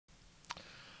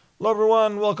Hello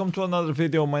everyone, welcome to another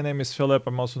video. My name is Philip,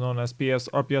 I'm also known as PS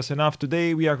RPS Enough.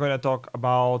 Today we are going to talk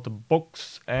about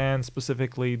books and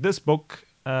specifically this book,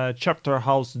 Chapter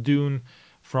House Dune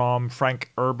from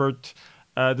Frank Herbert.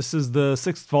 This is the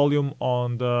 6th volume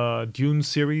on the Dune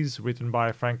series written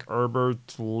by Frank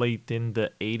Herbert late in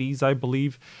the 80s, I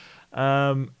believe.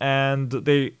 And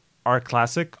they are a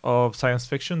classic of science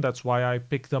fiction. That's why I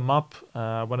picked them up.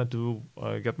 I wanted to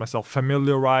get myself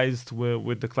familiarized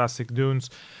with the classic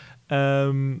Dunes.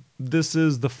 This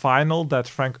is the final that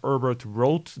Frank Herbert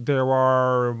wrote. There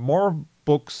are more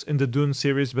books in the Dune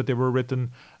series, but they were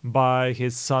written by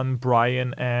his son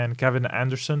Brian and Kevin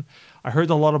Anderson. I heard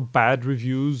a lot of bad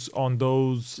reviews on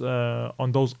those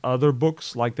other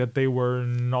books, like that they were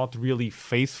not really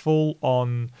faithful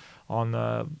on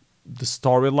the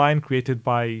storyline created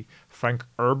by Frank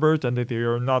Herbert, and that they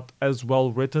are not as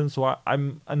well written. So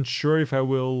I'm unsure if I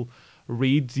will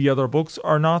read the other books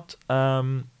or not.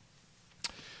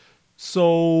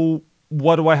 So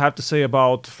what do I have to say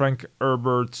about Frank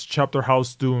Herbert's Chapter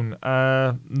House Dune?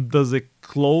 Does it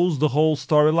close the whole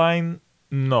storyline?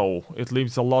 No, it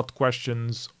leaves a lot of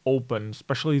questions open,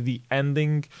 especially the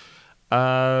ending.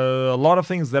 A lot of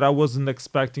things that I wasn't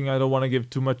expecting. I don't want to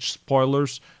give too much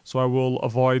spoilers, so I will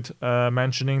avoid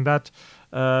mentioning that.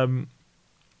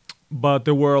 But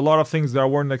there were a lot of things that I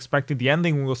weren't expecting. The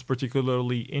ending was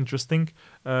particularly interesting.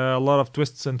 A lot of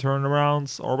twists and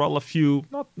turnarounds, or well, a few,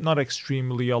 not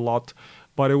extremely a lot.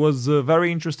 But it was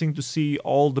very interesting to see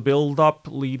all the build-up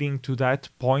leading to that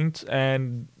point,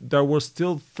 and there were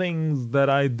still things that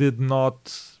I did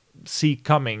not see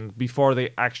coming before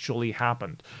they actually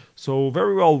happened. So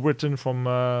very well written from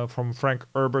Frank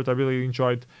Herbert. I really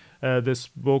enjoyed this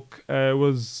book. It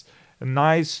was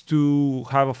nice to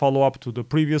have a follow-up to the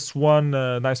previous one.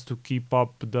 Nice to keep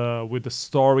up with the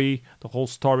story, the whole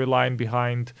storyline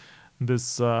behind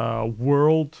this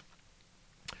world.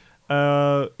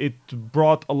 It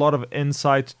brought a lot of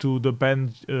insight to the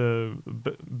Bene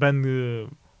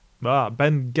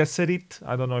Gesserit.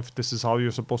 I don't know if this is how you're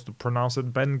supposed to pronounce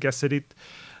it. Bene Gesserit,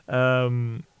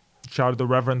 which are the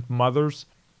Reverend Mothers.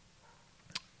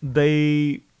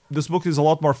 This book is a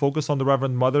lot more focused on the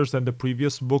Reverend Mothers than the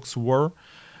previous books were.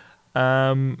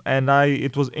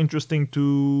 It was interesting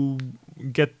to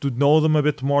get to know them a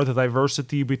bit more, the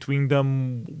diversity between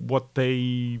them, what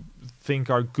they think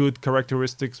are good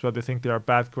characteristics, what they think they are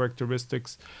bad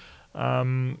characteristics,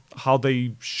 how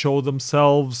they show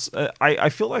themselves. I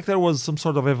feel like there was some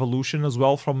sort of evolution as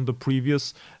well from the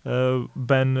previous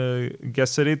Bene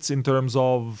Gesserits, in terms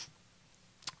of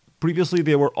previously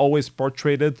they were always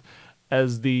portrayed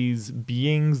as these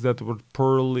beings that were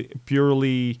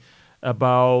purely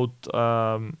about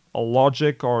a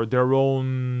logic or their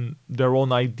own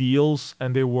ideals,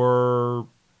 and they were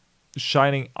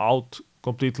shining out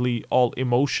completely all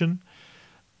emotion.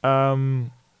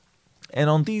 And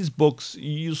on these books,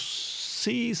 you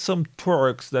see some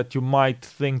quirks that you might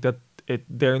think that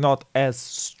they're not as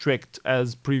strict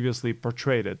as previously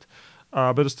portrayed it.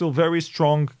 But they're still very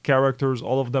strong characters.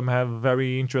 All of them have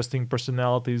very interesting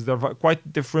personalities. They're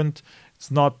quite different. It's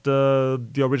not the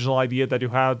original idea that you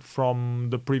had from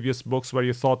the previous books, where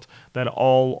you thought that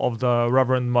all of the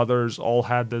Reverend Mothers all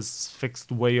had this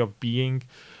fixed way of being.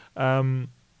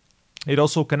 It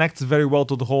also connects very well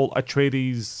to the whole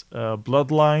Atreides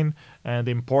bloodline and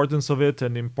the importance of it,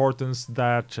 and the importance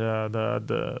that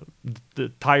the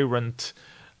tyrant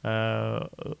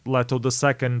Leto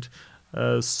II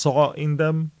saw in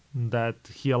them, that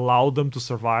he allowed them to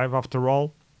survive after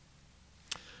all.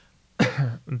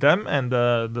 Them and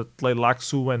the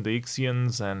Tleilaxu and the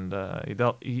Ixians, and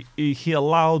he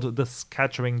allowed the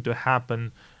scattering to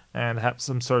happen and have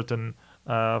some certain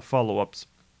follow-ups.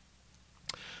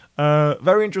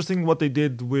 Very interesting what they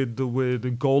did with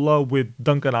Gola, with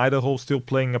Duncan Idaho still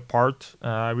playing a part.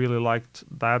 I really liked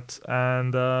that,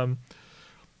 and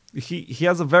he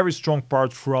has a very strong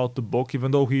part throughout the book,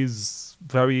 even though he's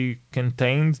very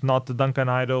contained, not the Duncan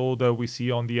Idaho that we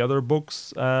see on the other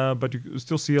books, but you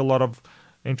still see a lot of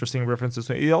interesting references.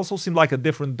 He also seemed like a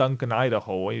different Duncan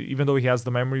Idaho, even though he has the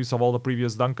memories of all the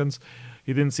previous Duncans.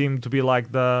 He didn't seem to be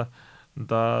like the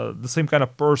same kind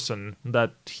of person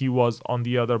that he was on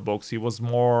the other books. He was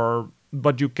more,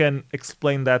 but you can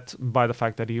explain that by the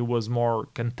fact that he was more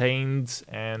contained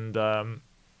and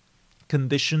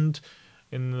conditioned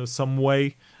in some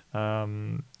way,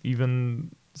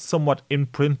 even somewhat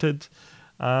imprinted.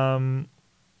 What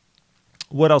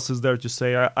else is there to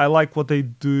say? I like what they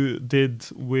did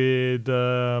with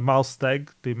Miles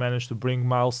Teg. They managed to bring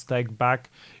Miles Teg back.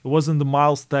 It wasn't the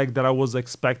Miles Teg that I was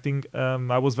expecting.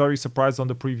 I was very surprised on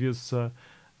the previous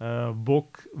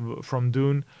book from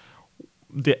Dune.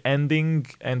 the ending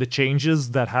and the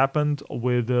changes that happened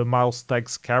with Miles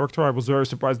Tegg's character. I was very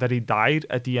surprised that he died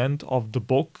at the end of the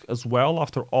book as well,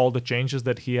 after all the changes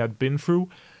that he had been through,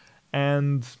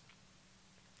 and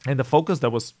the focus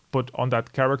that was put on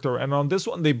that character. And on this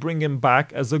one, they bring him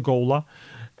back as a Gola,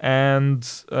 and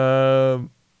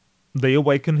they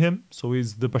awaken him. So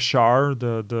he's the Bashar,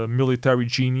 the military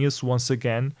genius once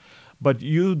again. But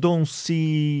you don't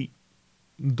see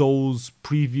those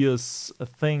previous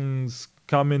things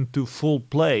come into full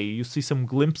play. You see some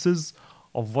glimpses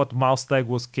of what Miles Tegg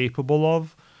was capable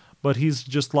of, but he's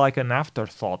just like an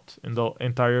afterthought in the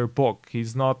entire book. He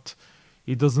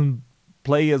doesn't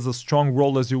play as a strong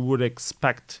role as you would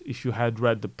expect if you had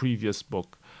read the previous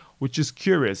book, which is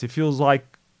curious. It feels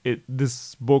like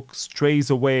this book strays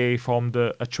away from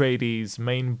the Atreides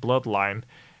main bloodline,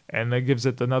 and it gives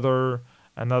it another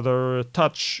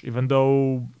touch, even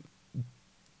though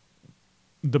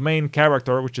the main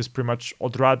character, which is pretty much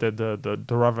Odrade,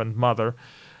 the Reverend Mother,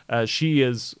 she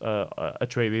is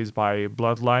Atreides by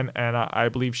bloodline, and I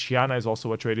believe Shiana is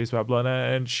also Atreides by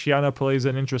bloodline, and Shiana plays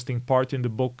an interesting part in the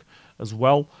book as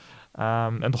well,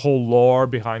 and the whole lore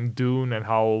behind Dune and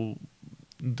how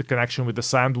the connection with the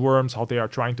sandworms, how they are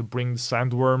trying to bring the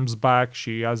sandworms back.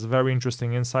 She has a very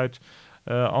interesting insight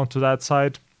onto that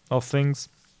side of things.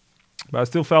 But I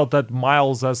still felt that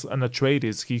Miles as an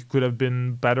Atreides, he could have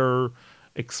been better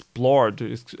explored,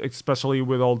 especially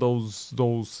with all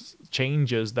those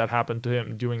changes that happened to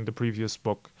him during the previous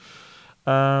book.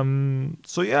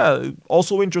 So yeah,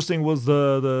 also interesting was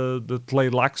the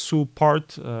Tleilaxu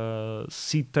part.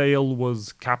 Seatail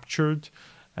was captured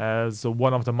as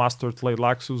one of the master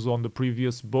Tleilaxus on the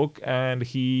previous book, and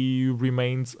he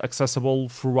remains accessible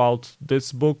throughout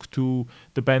this book to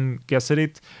the Bene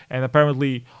Gesserit, and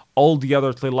apparently all the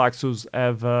other Tleilaxus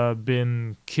have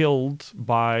been killed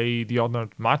by the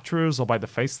Honoured Matres or by the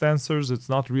Face Dancers. It's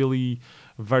not really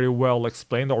very well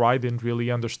explained, or I didn't really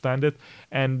understand it.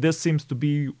 And this seems to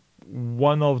be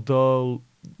one of the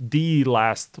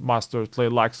last Master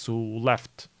Tleilaxu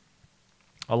left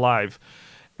alive.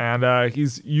 And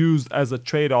he's used as a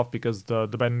trade-off because the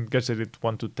Bene Gesserit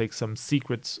want to take some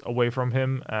secrets away from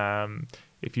him.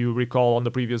 If you recall, on the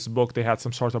previous book, they had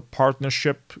some sort of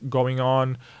partnership going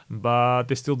on, but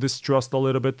they still distrust a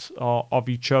little bit of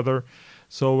each other.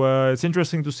 So it's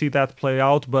interesting to see that play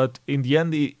out, but in the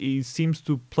end, he seems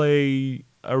to play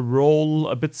a role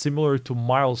a bit similar to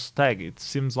Miles Tegg. It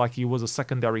seems like he was a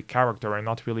secondary character and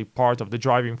not really part of the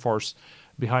driving force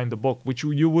behind the book, which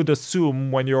you would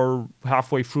assume when you're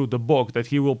halfway through the book that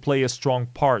he will play a strong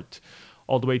part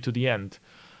all the way to the end.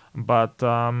 But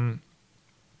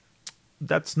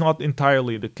that's not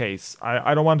entirely the case.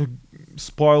 I don't want to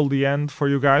spoil the end for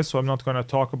you guys, so I'm not going to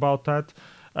talk about that.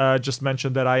 Just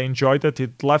mention that I enjoyed it.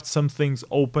 It left some things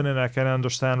open, and I can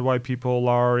understand why people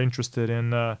are interested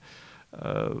in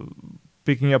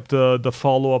picking up the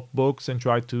follow-up books and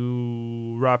try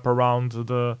to wrap around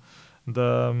the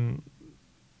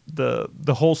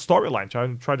whole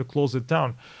storyline, try to close it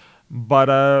down.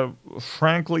 But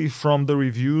frankly, from the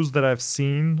reviews that I've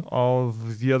seen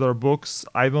of the other books,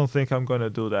 I don't think I'm going to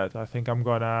do that. I think I'm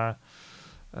going to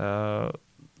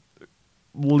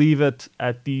leave it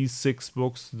at these 6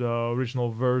 books, the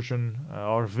original version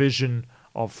or vision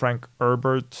of Frank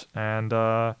Herbert. And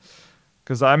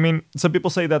because, I mean, some people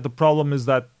say that the problem is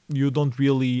that you don't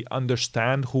really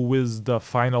understand who is the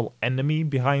final enemy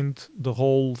behind the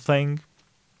whole thing.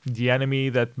 The enemy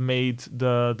that made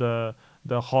the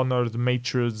Honoured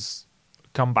Matres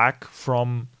come back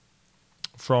from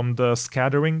the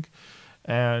scattering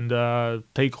and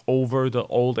take over the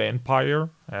old empire,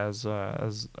 as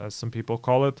some people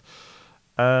call it,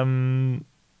 and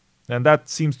that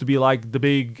seems to be like the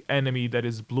big enemy that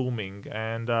is blooming.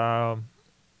 And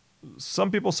some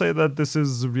people say that this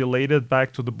is related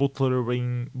back to the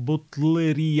Butlerian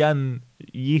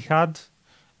Jihad,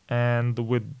 and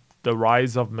with the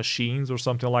rise of machines or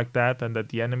something like that, and that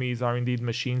the enemies are indeed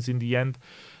machines in the end.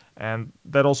 And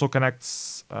that also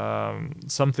connects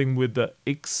something with the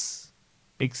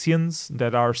Ixians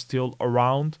that are still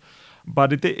around,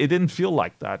 but it didn't feel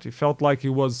like that. It felt like it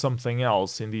was something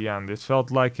else in the end. It felt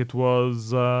like it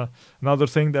was another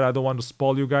thing that I don't want to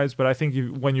spoil you guys, but I think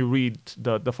when you read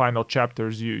the final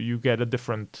chapters, you get a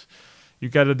different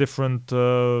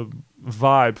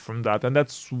vibe from that. And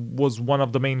that was one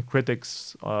of the main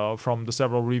critics from the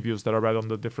several reviews that I read on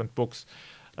the different books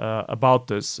about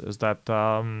this, is that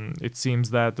it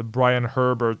seems that Brian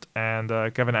Herbert and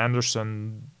Kevin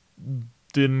Anderson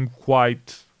didn't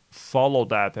quite follow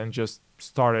that and just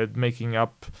started making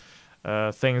up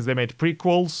things. They made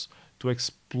prequels to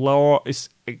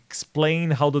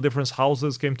explain how the different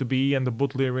houses came to be and the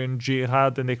Butlerian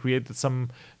Jihad, and they created some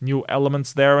new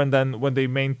elements there. And then when they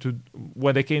came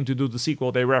to do the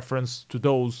sequel, they referenced to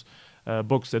those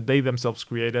books that they themselves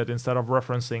created instead of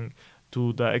referencing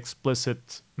to the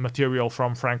explicit material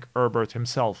from Frank Herbert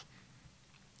himself.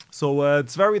 So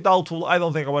it's very doubtful. I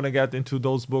don't think I want to get into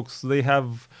those books. They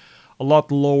have a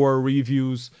lot lower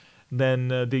reviews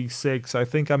than these 6. I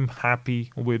think I'm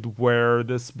happy with where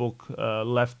this book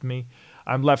left me.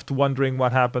 I'm left wondering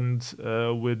what happened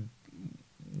with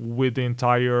the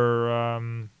entire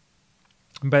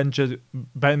Bene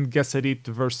Gesserit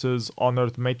versus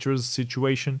Honoured Matres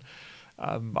situation.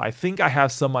 I think I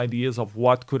have some ideas of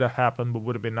what could have happened, but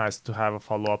would have been nice to have a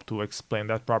follow-up to explain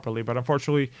that properly. But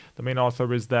unfortunately, the main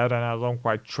author is dead, and I don't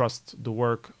quite trust the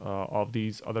work of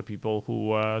these other people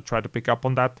who try to pick up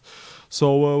on that.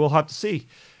 So we'll have to see.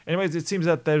 Anyways, it seems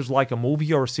that there's like a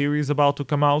movie or a series about to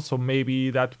come out, so maybe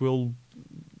that will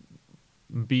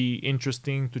be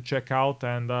interesting to check out.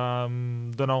 And I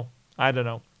don't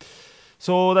know.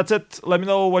 So that's it. Let me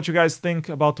know what you guys think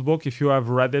about the book. If you have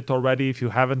read it already, if you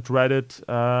haven't read it,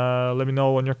 let me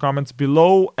know in your comments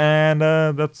below. And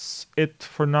that's it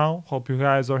for now. Hope you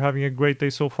guys are having a great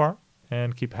day so far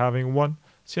and keep having one.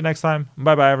 See you next time.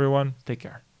 Bye bye, everyone. Take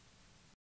care.